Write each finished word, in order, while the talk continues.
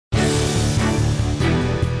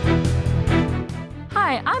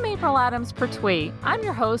Hi, I'm April Adams Pertuis. I'm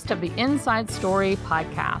your host of the Inside Story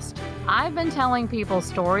podcast. I've been telling people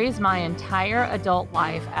stories my entire adult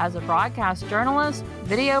life as a broadcast journalist,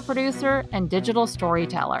 video producer, and digital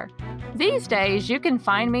storyteller. These days, you can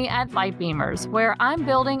find me at Lightbeamers, where I'm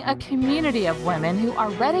building a community of women who are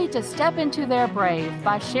ready to step into their brave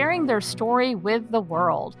by sharing their story with the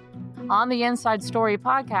world. On the Inside Story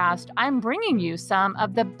podcast, I'm bringing you some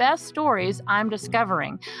of the best stories I'm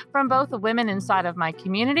discovering from both the women inside of my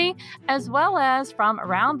community as well as from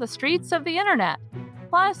around the streets of the internet.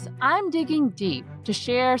 Plus, I'm digging deep to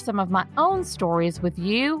share some of my own stories with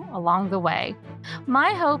you along the way.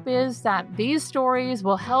 My hope is that these stories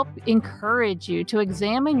will help encourage you to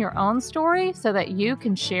examine your own story so that you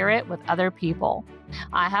can share it with other people.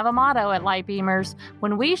 I have a motto at Lightbeamers: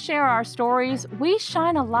 when we share our stories, we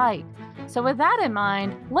shine a light. So with that in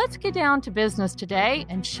mind, let's get down to business today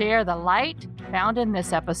and share the light found in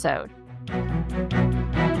this episode.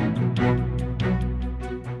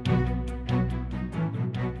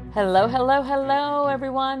 Hello,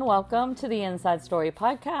 everyone. Welcome to the Inside Story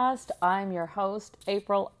podcast. I'm your host,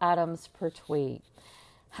 April Adams Pertuis.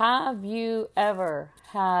 Have you ever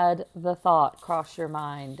had the thought cross your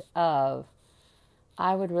mind of,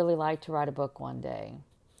 I would really like to write a book one day?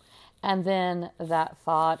 And then that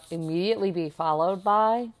thought immediately be followed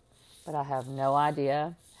by, but I have no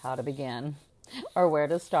idea how to begin or where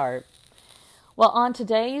to start. Well, on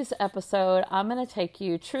today's episode, I'm going to take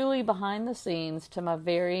you truly behind the scenes to that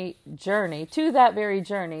very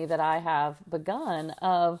journey that I have begun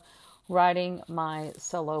of writing my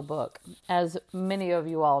solo book. As many of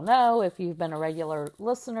you all know, if you've been a regular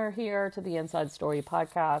listener here to the Inside Story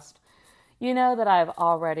podcast, you know that I've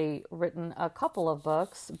already written a couple of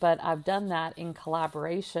books, but I've done that in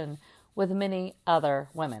collaboration with many other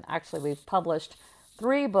women. Actually, we've published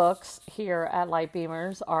 3 books here at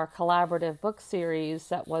Lightbeamers, our collaborative book series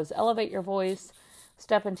that was Elevate Your Voice,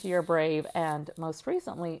 Step Into Your Brave, and most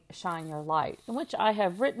recently, Shine Your Light, in which I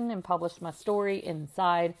have written and published my story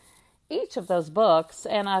inside each of those books.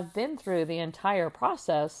 And I've been through the entire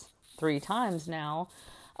process 3 times now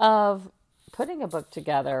of putting a book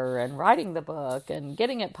together and writing the book and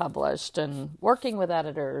getting it published and working with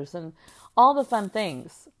editors and all the fun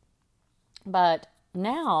things. But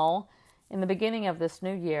now, in the beginning of this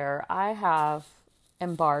new year, I have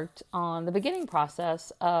embarked on the beginning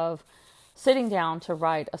process of sitting down to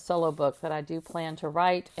write a solo book that I do plan to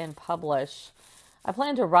write and publish. I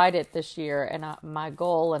plan to write it this year, and my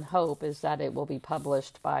goal and hope is that it will be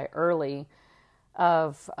published by early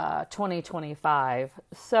of 2025.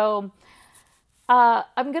 So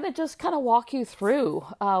I'm going to just kind of walk you through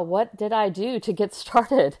what did I do to get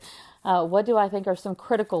started. What do I think are some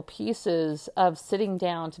critical pieces of sitting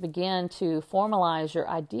down to begin to formalize your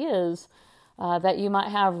ideas that you might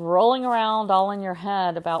have rolling around all in your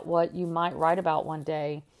head about what you might write about one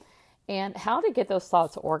day, and how to get those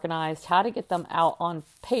thoughts organized, how to get them out on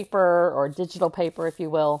paper or digital paper, if you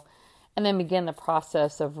will, and then begin the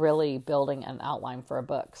process of really building an outline for a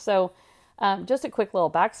book. So just a quick little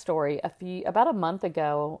backstory. About a month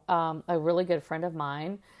ago, a really good friend of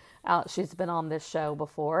mine, she's been on this show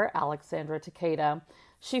before, Alexandra Takeda,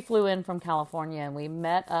 she flew in from California, and we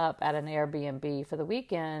met up at an Airbnb for the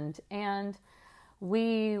weekend, and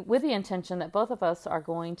we, with the intention that both of us are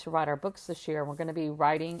going to write our books this year, we're going to be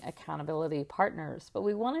writing accountability partners, but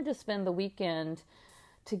we wanted to spend the weekend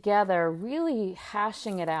together really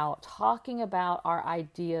hashing it out, talking about our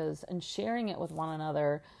ideas and sharing it with one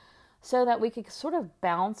another, so that we could sort of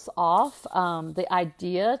bounce off the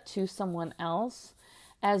idea to someone else,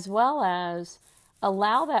 as well as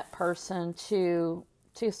allow that person to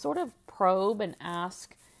sort of probe and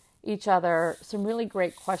ask each other some really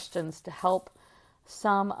great questions to help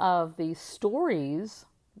some of the stories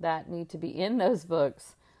that need to be in those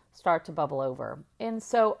books start to bubble over. And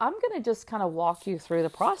so I'm going to just kind of walk you through the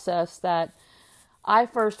process that I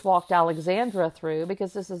first walked Alexandra through,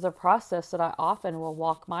 because this is a process that I often will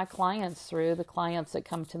walk my clients through, the clients that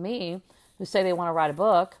come to me who say they want to write a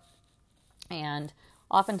book. And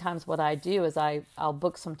oftentimes what I do is I'll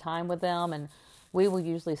book some time with them, and we will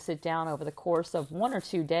usually sit down over the course of 1 or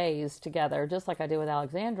 2 days together, just like I do with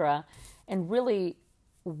Alexandra, and really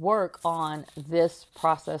work on this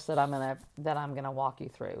process that I'm gonna walk you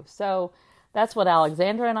through. So that's what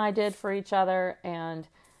Alexandra and I did for each other. And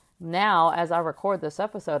now, as I record this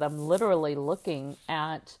episode, I'm literally looking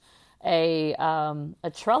at a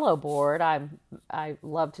Trello board. I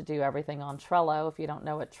love to do everything on Trello. If you don't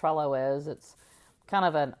know what Trello is, it's kind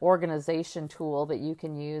of an organization tool that you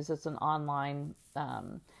can use. It's an online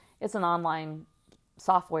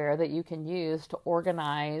software that you can use to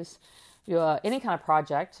organize any kind of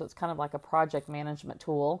project. So it's kind of like a project management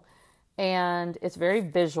tool. And it's very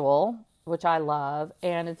visual, which I love.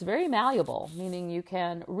 And it's very malleable, meaning you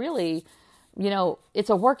can really, it's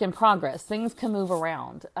a work in progress. Things can move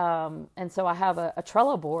around. And so I have a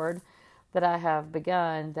Trello board that I have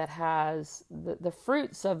begun that has the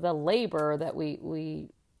fruits of the labor that we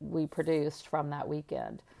produced from that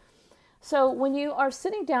weekend. So when you are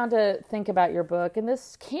sitting down to think about your book, and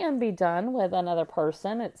this can be done with another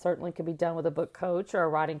person, it certainly could be done with a book coach or a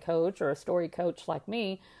writing coach or a story coach like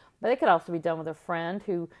me, but it could also be done with a friend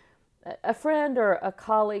or a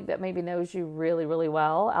colleague that maybe knows you really, really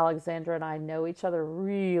well. Alexandra and I know each other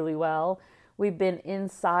really well. We've been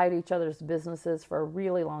inside each other's businesses for a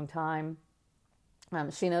really long time.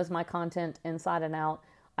 She knows my content inside and out.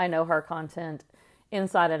 I know her content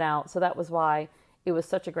inside and out. So that was why it was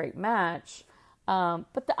such a great match.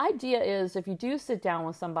 But the idea is, if you do sit down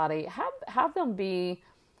with somebody, have them be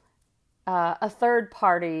a third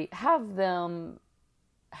party. Have them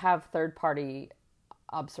have third party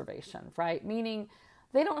observation, right? Meaning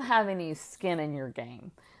they don't have any skin in your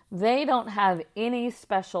game. They don't have any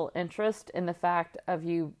special interest in the fact of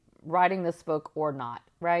you writing this book or not,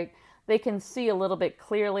 right? They can see a little bit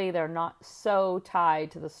clearly. They're not so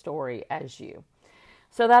tied to the story as you.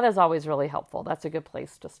 So that is always really helpful. That's a good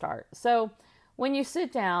place to start. So when you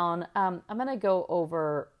sit down, I'm going to go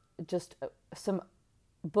over just some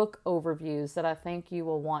book overviews that I think you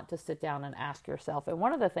will want to sit down and ask yourself. And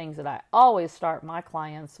one of the things that I always start my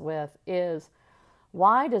clients with is,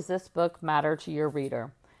 why does this book matter to your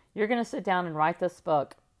reader? You're going to sit down and write this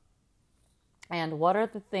book. And what are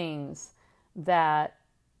the things that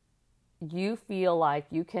you feel like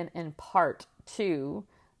you can impart to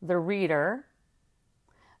the reader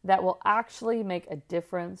that will actually make a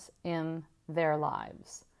difference in their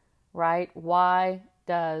lives, right? Why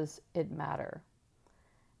does it matter?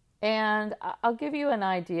 And I'll give you an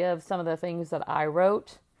idea of some of the things that I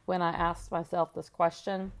wrote when I asked myself this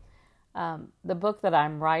question. The book that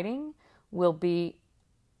I'm writing will be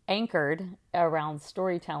anchored around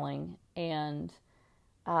storytelling, and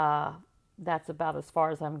that's about as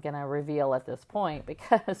far as I'm going to reveal at this point,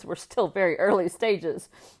 because we're still very early stages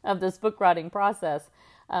of this book writing process.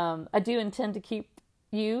 I do intend to keep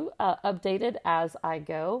you updated as I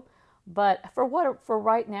go, but for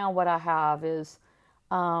right now, what I have is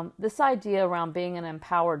this idea around being an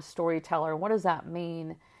empowered storyteller. What does that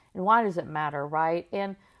mean, and why does it matter, right?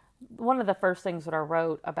 And one of the first things that I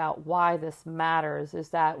wrote about why this matters is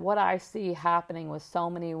that what I see happening with so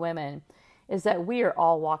many women is that we are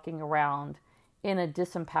all walking around in a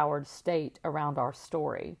disempowered state around our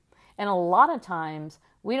story. And a lot of times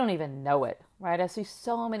we don't even know it, right? I see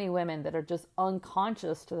so many women that are just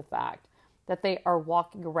unconscious to the fact that they are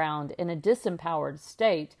walking around in a disempowered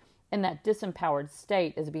state, and that disempowered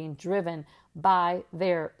state is being driven by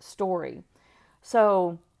their story.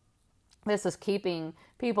 So this is keeping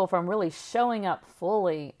people from really showing up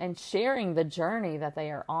fully and sharing the journey that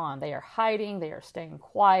they are on. They are hiding, they are staying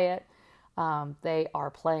quiet, they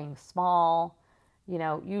are playing small.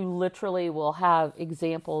 You literally will have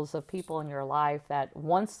examples of people in your life that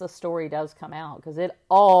once the story does come out, because it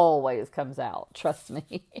always comes out, trust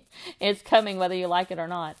me, it's coming whether you like it or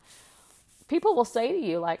not. People will say to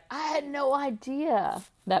you, like, I had no idea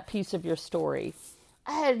that piece of your story.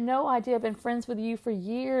 I had no idea. I've been friends with you for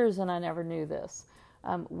years and I never knew this.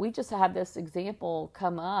 We just had this example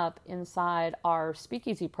come up inside our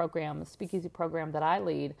speakeasy program, the speakeasy program that I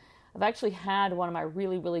lead. I've actually had one of my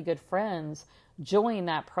really, really good friends join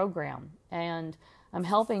that program, and I'm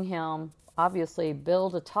helping him obviously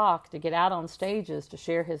build a talk to get out on stages to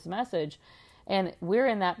share his message. And we're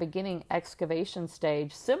in that beginning excavation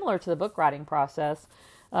stage, similar to the book writing process.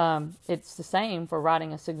 It's the same for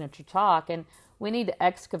writing a signature talk, and we need to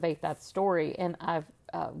excavate that story. And I've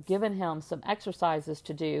given him some exercises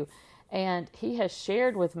to do, and he has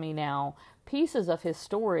shared with me now pieces of his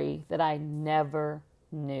story that I never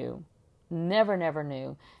knew. Never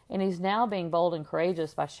knew. And he's now being bold and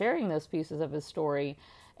courageous by sharing those pieces of his story.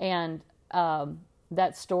 And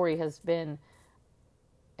that story has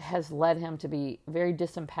led him to be very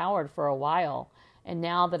disempowered for a while. And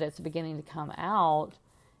now that it's beginning to come out,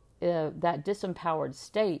 that disempowered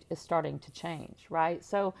state is starting to change, right?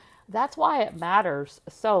 So that's why it matters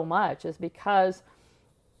so much, is because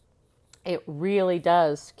it really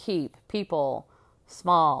does keep people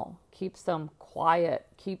small, keeps them quiet,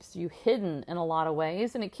 keeps you hidden in a lot of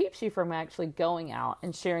ways, and it keeps you from actually going out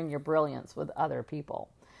and sharing your brilliance with other people.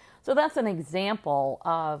 So that's an example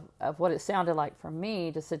of what it sounded like for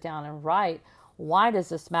me to sit down and write, why does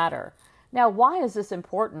this matter? Now, why is this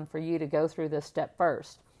important for you to go through this step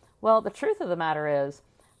first? Well, the truth of the matter is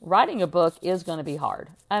writing a book is going to be hard.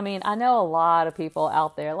 I mean, I know a lot of people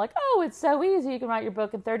out there like, oh, it's so easy. You can write your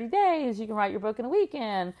book in 30 days. You can write your book in a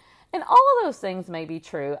weekend. And all of those things may be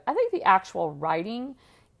true. I think the actual writing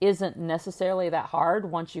isn't necessarily that hard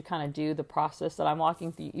once you kind of do the process that I'm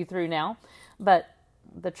walking you through now. But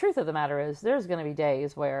the truth of the matter is there's going to be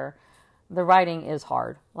days where the writing is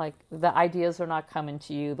hard. Like the ideas are not coming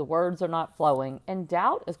to you. The words are not flowing. And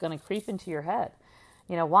doubt is going to creep into your head.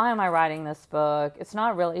 You know, why am I writing this book?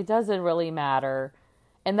 Does it really matter?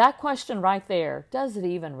 And that question right there, does it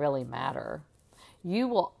even really matter? You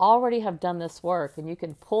will already have done this work and you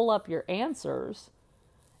can pull up your answers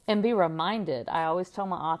and be reminded. I always tell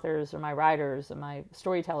my authors or my writers and my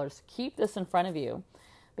storytellers, keep this in front of you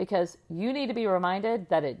because you need to be reminded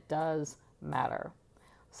that it does matter.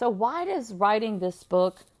 So why does writing this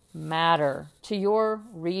book matter to your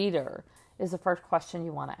reader is the first question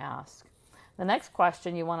you want to ask. The next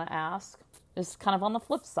question you want to ask is kind of on the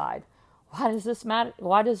flip side. Why does this matter?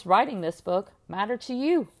 Why does writing this book matter to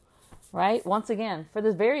you? Right? Once again, for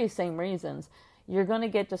the very same reasons, you're going to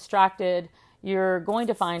get distracted. You're going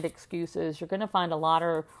to find excuses. You're going to find a lot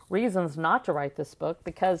of reasons not to write this book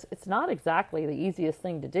because it's not exactly the easiest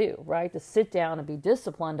thing to do, right? To sit down and be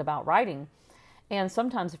disciplined about writing. And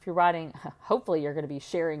sometimes if you're writing, hopefully you're going to be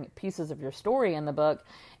sharing pieces of your story in the book.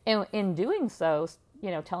 And in doing so,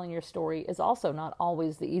 you know, telling your story is also not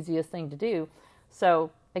always the easiest thing to do.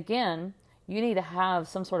 So again, you need to have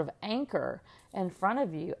some sort of anchor in front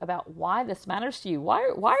of you about why this matters to you. Why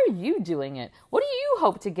are you doing it? What do you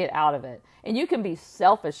hope to get out of it? And you can be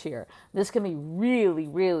selfish here. This can be really,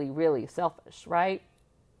 really, really selfish, right?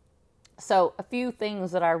 So a few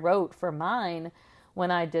things that I wrote for mine when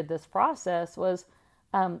I did this process was,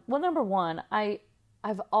 well, number one,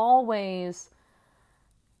 I've always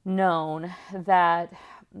known that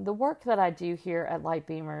the work that I do here at Light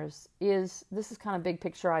Beamers this is kind of big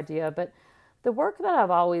picture idea, but the work that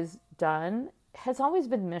I've always done has always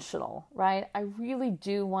been missional, right? I really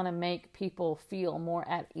do want to make people feel more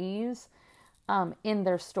at ease in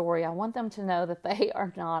their story. I want them to know that they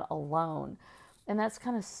are not alone. And that's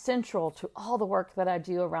kind of central to all the work that I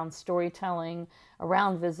do around storytelling,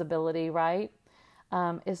 around visibility, right?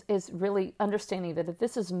 Is really understanding that if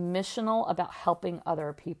this is missional about helping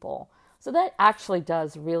other people. So that actually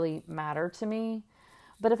does really matter to me.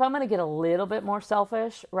 But if I'm going to get a little bit more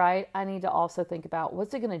selfish, right, I need to also think about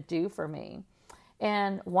what's it going to do for me?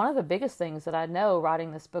 And one of the biggest things that I know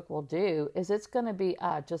writing this book will do is it's going to be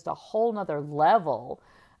just a whole nother level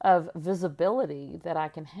of visibility that I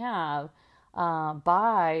can have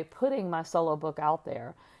by putting my solo book out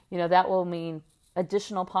there. You know, that will mean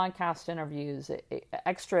additional podcast interviews,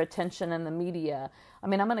 extra attention in the media. I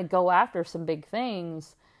mean, I'm going to go after some big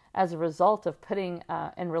things as a result of putting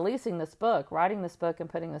and releasing this book, writing this book and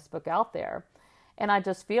putting this book out there. And I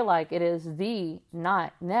just feel like it is the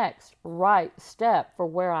next right step for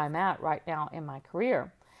where I'm at right now in my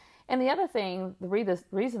career. And the other thing, the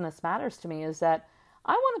reason this matters to me is that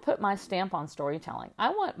I want to put my stamp on storytelling. I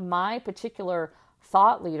want my particular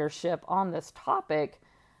thought leadership on this topic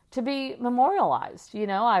to be memorialized. You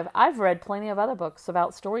know, I've read plenty of other books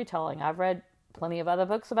about storytelling. I've read plenty of other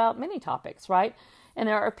books about many topics, right? And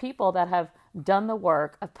there are people that have done the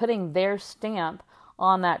work of putting their stamp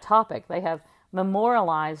on that topic. They have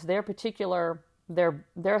memorialized their particular,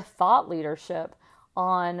 their thought leadership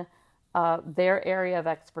on their area of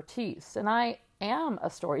expertise. And I am a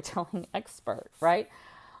storytelling expert, right?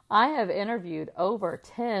 I have interviewed over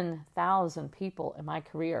 10,000 people in my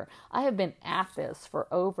career. I have been at this for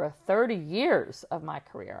over 30 years of my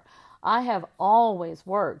career. I have always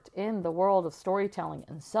worked in the world of storytelling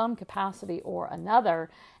in some capacity or another,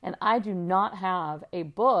 and I do not have a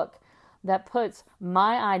book that puts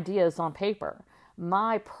my ideas on paper,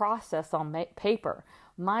 my process on paper,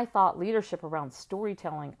 my thought leadership around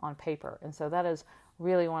storytelling on paper. And so that is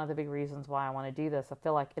really one of the big reasons why I want to do this. I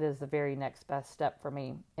feel like it is the very next best step for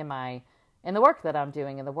me in the work that I'm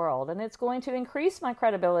doing in the world. And it's going to increase my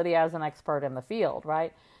credibility as an expert in the field,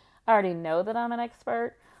 right? I already know that I'm an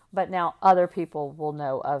expert, but now other people will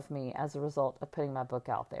know of me as a result of putting my book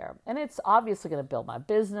out there. And it's obviously going to build my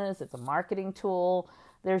business. It's a marketing tool.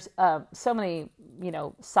 There's so many,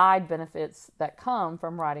 side benefits that come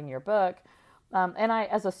from writing your book. And I,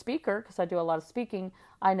 as a speaker, because I do a lot of speaking,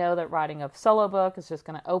 I know that writing a solo book is just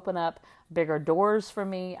going to open up bigger doors for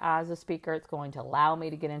me as a speaker. It's going to allow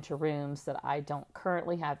me to get into rooms that I don't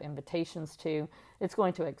currently have invitations to. It's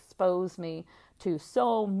going to expose me to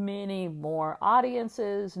so many more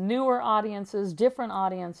audiences, newer audiences, different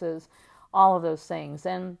audiences, all of those things.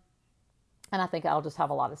 And I think I'll just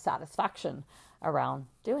have a lot of satisfaction around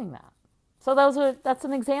doing that. So that's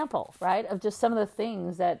an example, right, of just some of the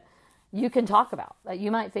things that you can talk about, that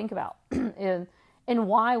you might think about. And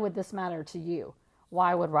why would this matter to you?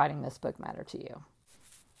 Why would writing this book matter to you?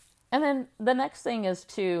 And then the next thing is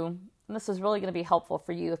and this is really going to be helpful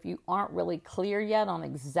for you if you aren't really clear yet on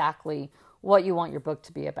exactly what you want your book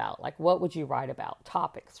to be about. Like, what would you write about?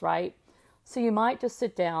 Topics, right? So you might just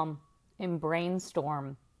sit down and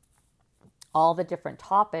brainstorm all the different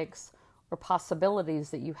topics or possibilities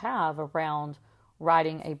that you have around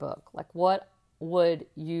writing a book. Like, what would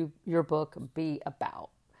your book be about?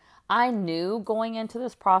 I knew going into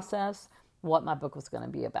this process what my book was going to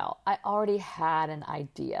be about. I already had an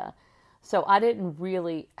idea. So I didn't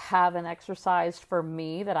really have an exercise for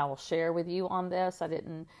me that I will share with you on this. I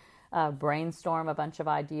didn't brainstorm a bunch of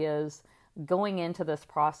ideas. Going into this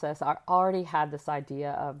process, I already had this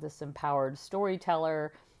idea of this empowered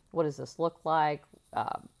storyteller. What does this look like?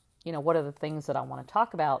 What are the things that I want to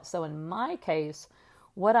talk about? So in my case,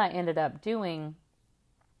 what I ended up doing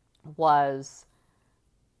was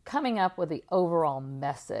coming up with the overall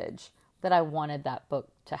message that I wanted that book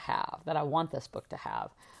to have, that I want this book to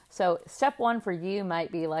have. So step one for you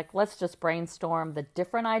might be like, let's just brainstorm the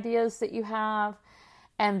different ideas that you have.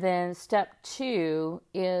 And then step two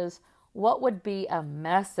is, what would be a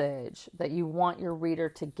message that you want your reader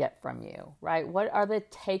to get from you, right? What are the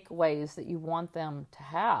takeaways that you want them to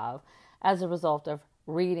have as a result of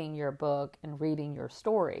reading your book and reading your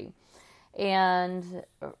story? And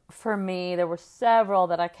for me, there were several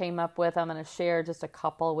that I came up with. I'm going to share just a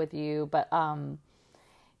couple with you. But,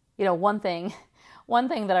 one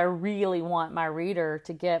thing that I really want my reader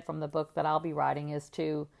to get from the book that I'll be writing is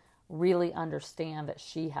to really understand that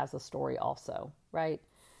she has a story also, right?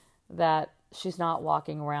 That she's not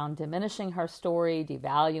walking around diminishing her story,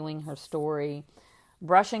 devaluing her story,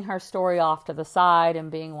 brushing her story off to the side and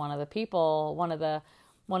being one of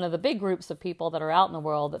the big groups of people that are out in the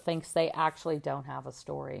world that thinks they actually don't have a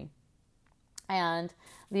story. And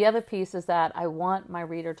the other piece is that I want my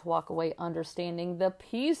reader to walk away understanding the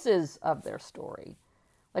pieces of their story.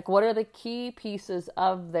 Like, what are the key pieces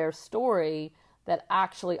of their story that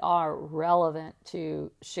actually are relevant to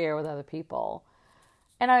share with other people?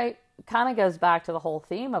 And I kind of goes back to the whole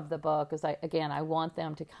theme of the book is I want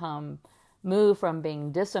them to move from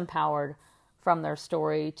being disempowered from their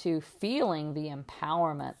story to feeling the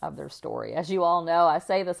empowerment of their story. As you all know, I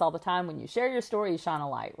say this all the time, when you share your story, you shine a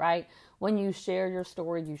light, right? When you share your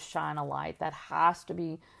story, you shine a light. That has to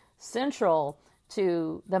be central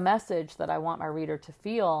to the message that I want my reader to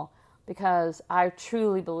feel, because I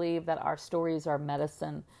truly believe that our stories are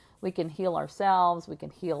medicine. We can heal ourselves, we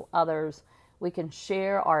can heal others, we can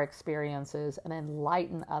share our experiences and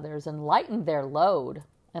enlighten others, enlighten their load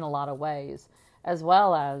in a lot of ways, as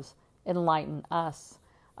well as enlighten us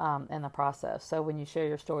in the process. So when you share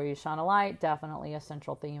your story, you shine a light, definitely a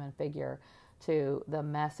central theme and figure to the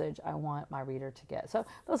message I want my reader to get. So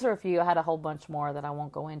those are a few. I had a whole bunch more that I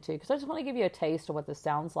won't go into because I just want to give you a taste of what this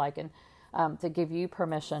sounds like and to give you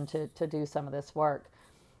permission to do some of this work.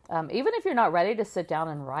 Even if you're not ready to sit down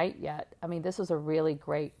and write yet, I mean, this is a really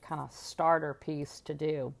great kind of starter piece to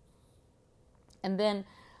do. And then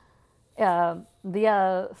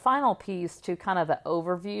the final piece to kind of the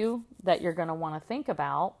overview that you're going to want to think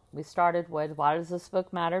about, we started with, why does this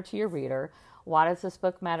book matter to your reader? Why does this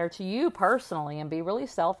book matter to you personally? And be really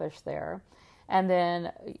selfish there. And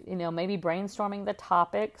then, maybe brainstorming the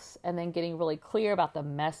topics and then getting really clear about the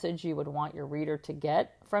message you would want your reader to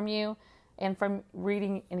get from you and from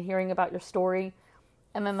reading and hearing about your story.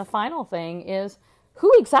 And then the final thing is,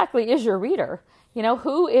 who exactly is your reader?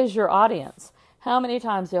 Who is your audience? How many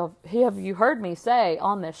times have you heard me say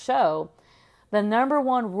on this show, the number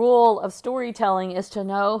one rule of storytelling is to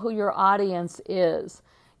know who your audience is.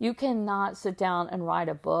 You cannot sit down and write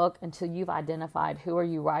a book until you've identified who are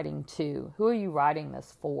you writing to, who are you writing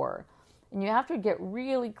this for. And you have to get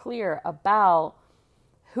really clear about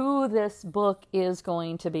who this book is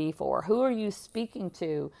going to be for. Who are you speaking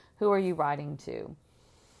to? Who are you writing to?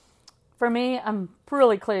 For me, I'm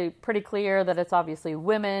pretty clear that it's obviously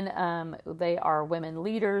women. They are women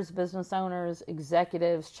leaders, business owners,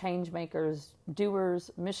 executives, change makers,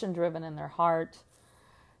 doers, mission-driven in their heart,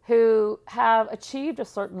 who have achieved a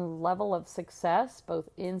certain level of success, both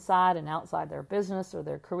inside and outside their business or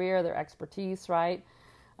their career, their expertise, right?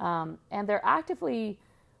 And they're actively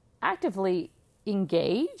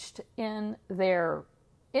engaged in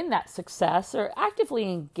that success, or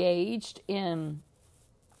actively engaged in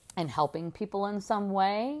helping people in some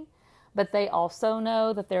way, but they also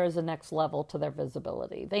know that there is a next level to their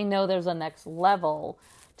visibility. They know there's a next level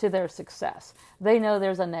to their success. They know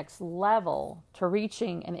there's a next level to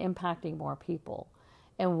reaching and impacting more people.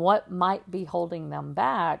 and what might be holding them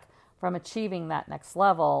back from achieving that next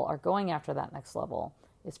level or going after that next level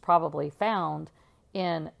is probably found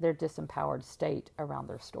in their disempowered state around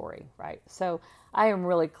their story, right? So I am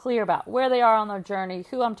really clear about where they are on their journey,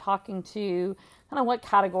 who I'm talking to, kind of what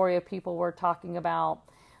category of people we're talking about.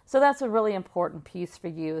 So that's a really important piece for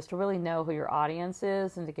you, is to really know who your audience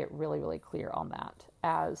is and to get really, really clear on that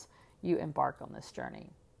as you embark on this journey.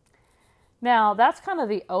 Now, that's kind of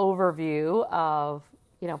the overview of,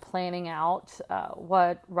 planning out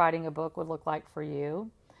what writing a book would look like for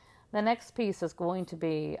you. The next piece is going to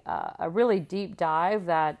be a really deep dive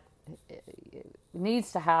that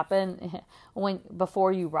needs to happen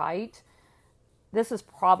before you write. This is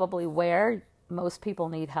probably where most people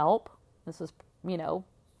need help. This is,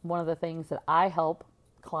 one of the things that I help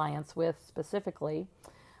clients with specifically.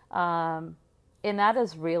 And that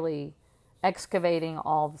is really excavating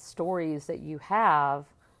all the stories that you have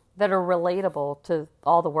that are relatable to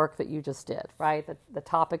all the work that you just did, right? The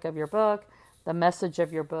topic of your book, the message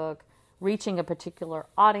of your book, reaching a particular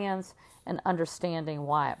audience, and understanding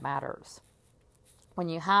why it matters. When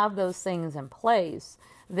you have those things in place,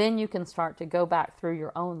 then you can start to go back through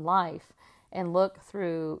your own life and look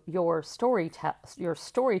through your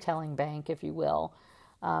storytelling bank, if you will,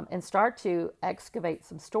 and start to excavate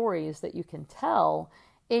some stories that you can tell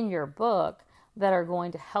in your book that are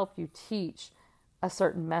going to help you teach a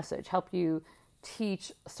certain message, help you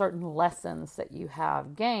teach certain lessons that you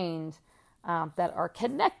have gained that are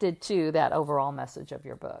connected to that overall message of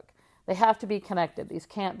your book. They have to be connected.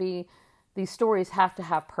 These stories have to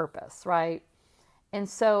have purpose, right? And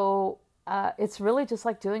so it's really just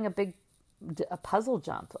like doing a puzzle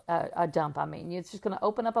dump. You're just going to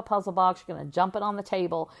open up a puzzle box, you're going to jump it on the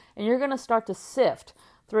table, and you're going to start to sift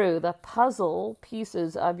through the puzzle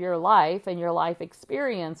pieces of your life and your life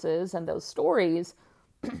experiences and those stories,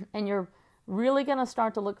 and you're really going to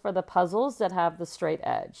start to look for the puzzles that have the straight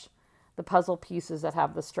edge, the puzzle pieces that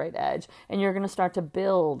have the straight edge, and you're going to start to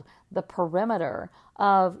build the perimeter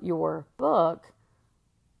of your book,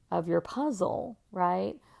 of your puzzle,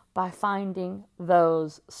 right? By finding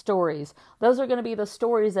those stories. Those are going to be the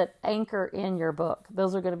stories that anchor in your book.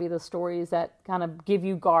 Those are going to be the stories that kind of give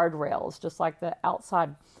you guardrails, just like the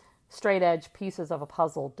outside straight edge pieces of a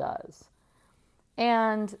puzzle does.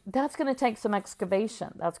 And that's going to take some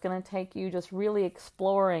excavation. That's going to take you just really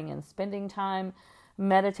exploring and spending time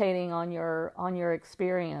meditating on your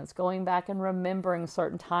experience, going back and remembering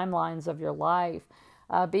certain timelines of your life,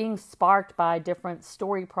 being sparked by different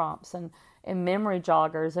story prompts and memory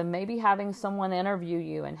joggers, and maybe having someone interview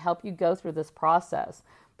you and help you go through this process.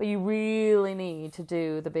 But you really need to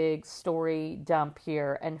do the big story dump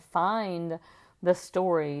here and find the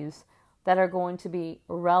stories that are going to be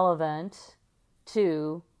relevant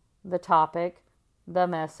to the topic, the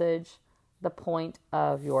message, the point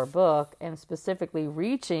of your book, and specifically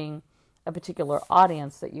reaching a particular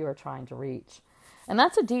audience that you are trying to reach. And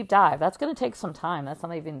that's a deep dive. That's going to take some time. That's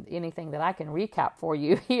not even anything that I can recap for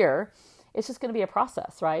you here. It's just going to be a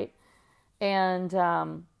process, right? And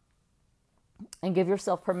give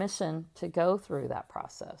yourself permission to go through that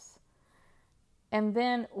process. And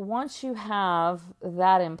then once you have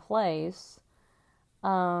that in place,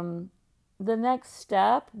 the next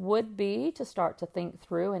step would be to start to think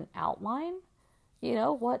through and outline,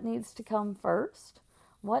 what needs to come first,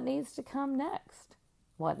 what needs to come next,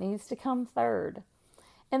 what needs to come third.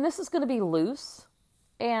 And this is going to be loose.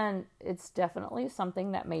 And it's definitely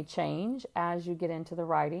something that may change as you get into the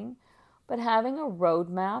writing. But having a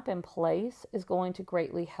roadmap in place is going to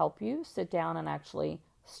greatly help you sit down and actually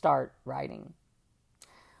start writing.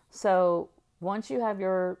 So once you have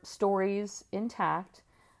your stories intact,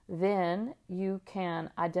 then you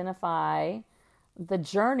can identify the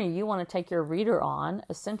journey you want to take your reader on,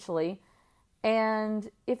 essentially.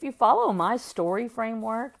 And if you follow my story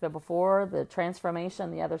framework, the before, the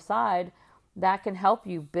transformation, the other side, that can help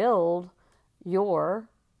you build your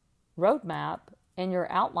roadmap and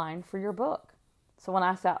your outline for your book. So when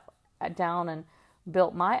I sat down and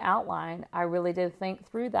built my outline, I really did think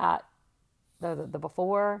through that, the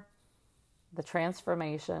before, the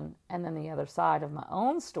transformation, and then the other side of my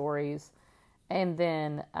own stories. And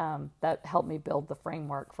then that helped me build the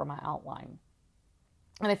framework for my outline.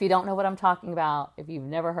 And if you don't know what I'm talking about, if you've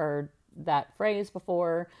never heard that phrase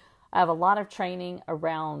before, I have a lot of training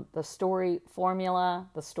around the story formula,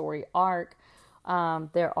 the story arc.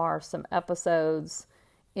 There are some episodes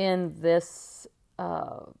in this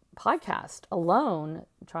podcast alone.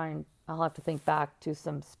 I'll have to think back to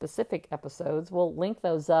some specific episodes. We'll link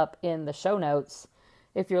those up in the show notes.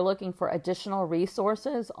 If you're looking for additional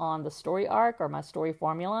resources on the story arc or my story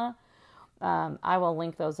formula, I will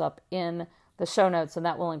link those up in the show notes, and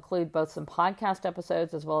that will include both some podcast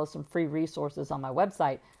episodes as well as some free resources on my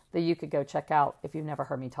website that you could go check out if you've never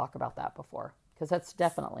heard me talk about that before, because that's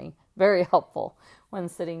definitely very helpful when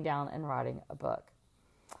sitting down and writing a book.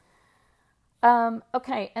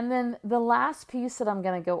 Okay, and then the last piece that I'm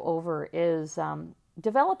going to go over is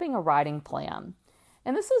developing a writing plan.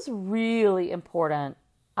 And this is really important,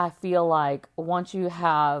 I feel like, once you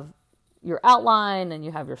have your outline and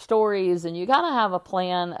you have your stories and you got to have a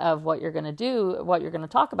plan of what you're going to do, what you're going to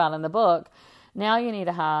talk about in the book. Now you need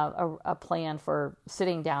to have a plan for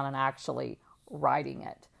sitting down and actually writing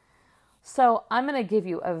it. So I'm going to give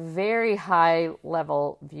you a very high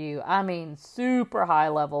level view. I mean, super high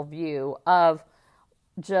level view of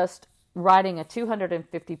just writing a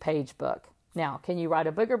 250 page book. Now, can you write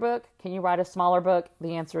a bigger book? Can you write a smaller book?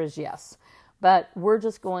 The answer is yes. But we're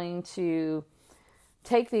just going to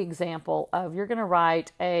take the example of you're going to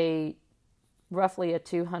write roughly a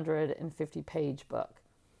 250 page book.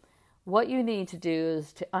 What you need to do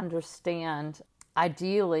is to understand,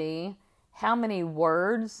 ideally, how many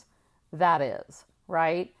words that is,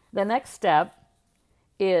 right? The next step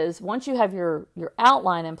is, once you have your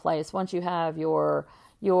outline in place, once you have your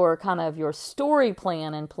kind of your story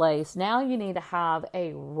plan in place, now you need to have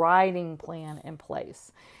a writing plan in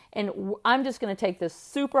place. And I'm just going to take this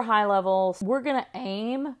super high level. We're going to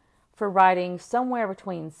aim for writing somewhere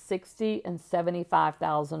between 60 and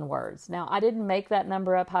 75,000 words. Now, I didn't make that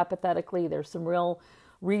number up hypothetically. There's some real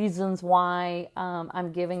reasons why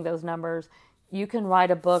I'm giving those numbers. You can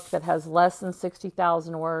write a book that has less than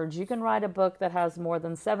 60,000 words. You can write a book that has more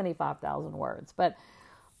than 75,000 words. But,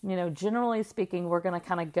 generally speaking, we're going to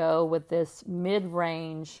kind of go with this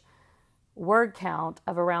mid-range word count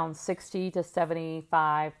of around 60 to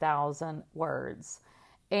 75,000 words.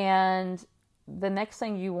 And the next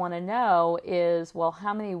thing you want to know is, well,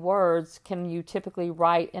 how many words can you typically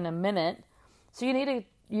write in a minute? So you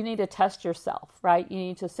need to test yourself, right? You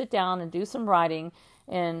need to sit down and do some writing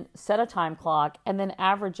and set a time clock and then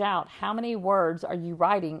average out how many words are you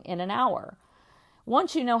writing in an hour.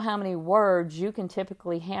 Once you know how many words you can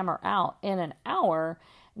typically hammer out in an hour,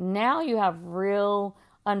 now you have real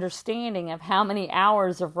understanding of how many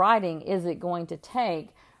hours of writing is it going to take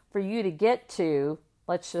for you to get to,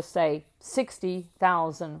 let's just say,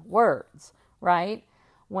 60,000 words, right?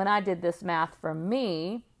 When I did this math for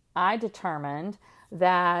me, I determined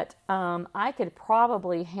that I could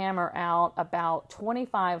probably hammer out about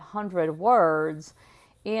 2,500 words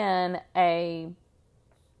in a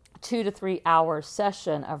 2 to 3 hour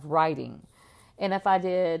session of writing. And if I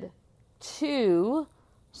did 2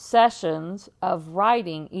 sessions of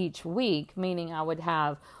writing each week, meaning I would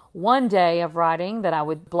have one day of writing that I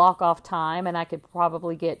would block off time, and I could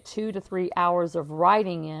probably get 2 to 3 hours of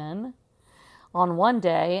writing in on one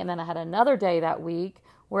day, and then I had another day that week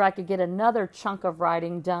where I could get another chunk of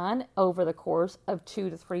writing done over the course of 2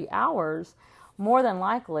 to 3 hours. More than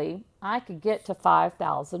likely, I could get to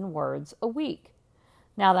 5,000 words a week.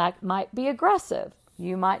 Now, that might be aggressive.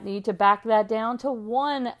 You might need to back that down to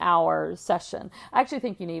 1 hour session. I actually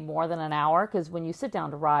think you need more than an hour, because when you sit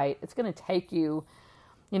down to write, it's going to take you,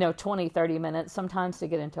 20, 30 minutes sometimes to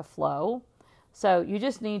get into flow. So you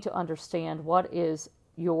just need to understand what is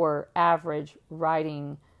your average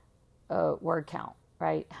writing word count,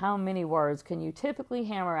 right? How many words can you typically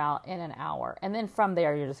hammer out in an hour? And then from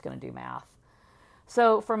there, you're just going to do math.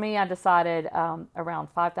 So for me, I decided around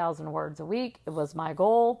 5,000 words a week. It was my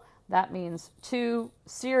goal. That means 2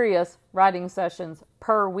 serious writing sessions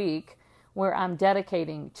per week where I'm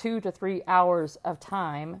dedicating 2 to 3 hours of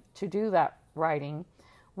time to do that writing,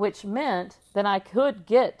 which meant that I could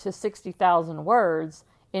get to 60,000 words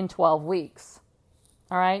in 12 weeks.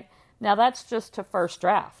 All right. Now that's just to first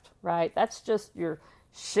draft, right? That's just your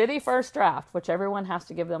shitty first draft, which everyone has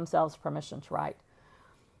to give themselves permission to write.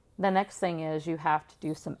 The next thing is you have to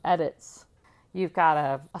do some edits. You've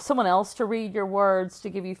got someone else to read your words, to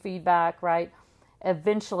give you feedback, right?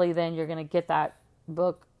 Eventually, then you're going to get that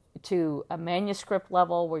book to a manuscript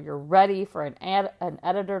level where you're ready for an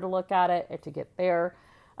editor to look at it and to get their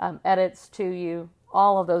edits to you.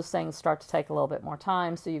 All of those things start to take a little bit more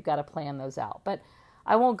time, so you've got to plan those out. But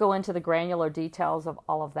I won't go into the granular details of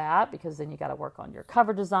all of that, because then you got to work on your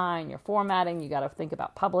cover design, your formatting, you got to think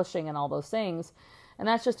about publishing and all those things. And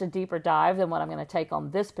that's just a deeper dive than what I'm going to take on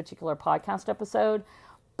this particular podcast episode.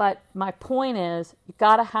 But my point is, you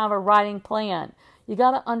got to have a writing plan. You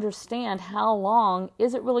got to understand how long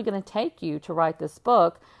is it really going to take you to write this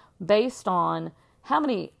book based on how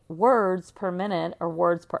many words per minute or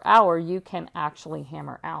words per hour you can actually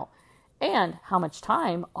hammer out. And how much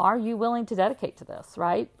time are you willing to dedicate to this,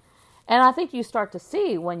 right? And I think you start to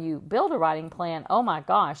see when you build a writing plan, oh my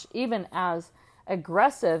gosh, even as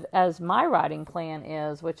aggressive as my writing plan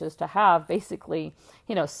is, which is to have basically,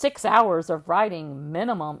 6 hours of writing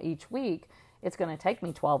minimum each week, it's going to take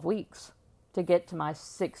me 12 weeks to get to my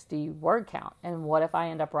 60 word count. And what if I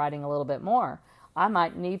end up writing a little bit more? I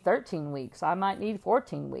might need 13 weeks. I might need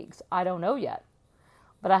 14 weeks. I don't know yet.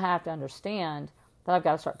 But I have to understand that I've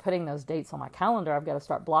got to start putting those dates on my calendar. I've got to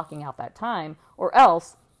start blocking out that time, or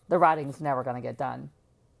else the writing's never going to get done,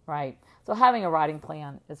 right? So having a writing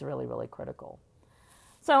plan is really, really critical.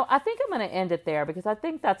 So I think I'm going to end it there because I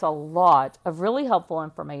think that's a lot of really helpful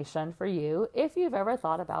information for you if you've ever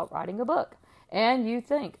thought about writing a book and you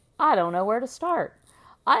think, I don't know where to start.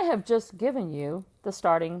 I have just given you the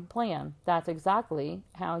starting plan. That's exactly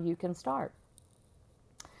how you can start.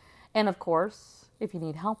 And of course, if you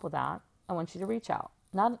need help with that, I want you to reach out.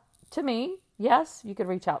 Not to me. Yes, you could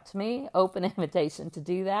reach out to me. Open invitation to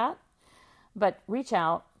do that. But reach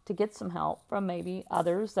out to get some help from maybe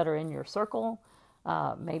others that are in your circle.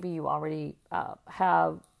 Maybe you already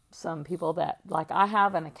have some people that, like I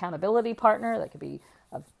have, an accountability partner that could be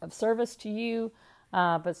of service to you.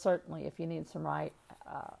 But certainly if you need some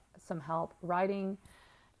help writing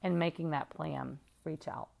and making that plan, reach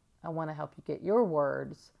out. I want to help you get your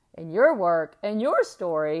words and your work and your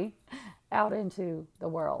story out into the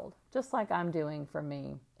world, just like I'm doing for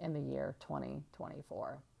me in the year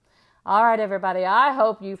 2024. All right, everybody, I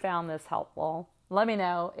hope you found this helpful. Let me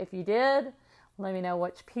know if you did. Let me know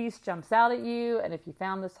which piece jumps out at you. And if you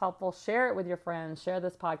found this helpful, share it with your friends. Share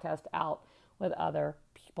this podcast out with other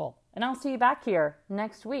people. And I'll see you back here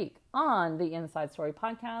next week on the Inside Story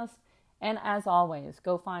Podcast. And as always,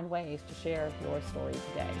 go find ways to share your story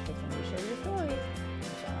today. Because when you share your story, you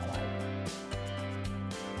shine a light.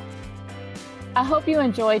 I hope you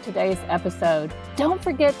enjoyed today's episode. Don't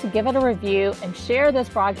forget to give it a review and share this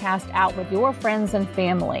broadcast out with your friends and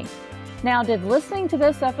family. Now, did listening to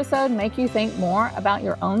this episode make you think more about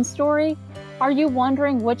your own story? Are you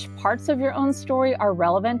wondering which parts of your own story are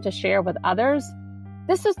relevant to share with others?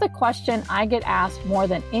 This is the question I get asked more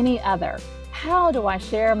than any other. How do I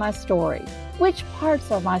share my story? Which parts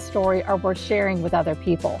of my story are worth sharing with other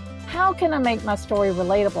people? How can I make my story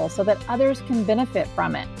relatable so that others can benefit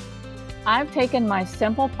from it? I've taken my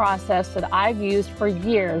simple process that I've used for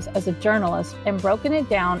years as a journalist and broken it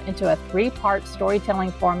down into a 3-part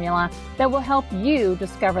storytelling formula that will help you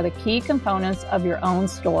discover the key components of your own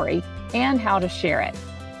story and how to share it.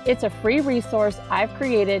 It's a free resource I've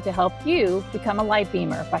created to help you become a light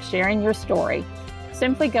beamer by sharing your story.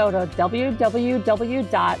 Simply go to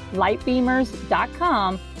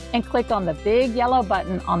www.lightbeamers.com and click on the big yellow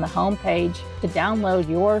button on the homepage to download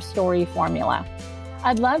your story formula.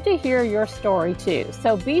 I'd love to hear your story too,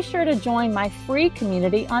 so be sure to join my free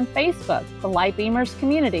community on Facebook, the Light Beamers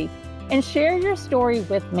Community, and share your story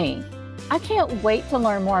with me. I can't wait to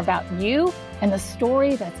learn more about you and the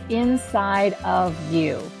story that's inside of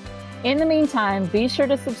you. In the meantime, be sure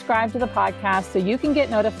to subscribe to the podcast so you can get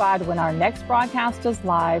notified when our next broadcast is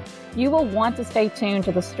live. You will want to stay tuned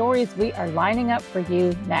to the stories we are lining up for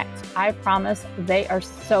you next. I promise they are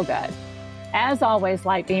so good. As always,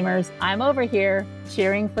 Light Beamers, I'm over here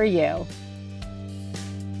cheering for you.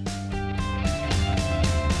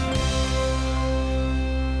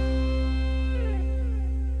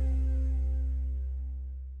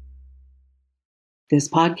 This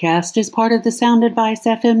podcast is part of the Sound Advice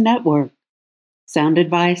FM network. Sound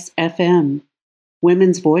Advice FM.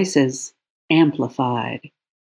 Women's voices amplified.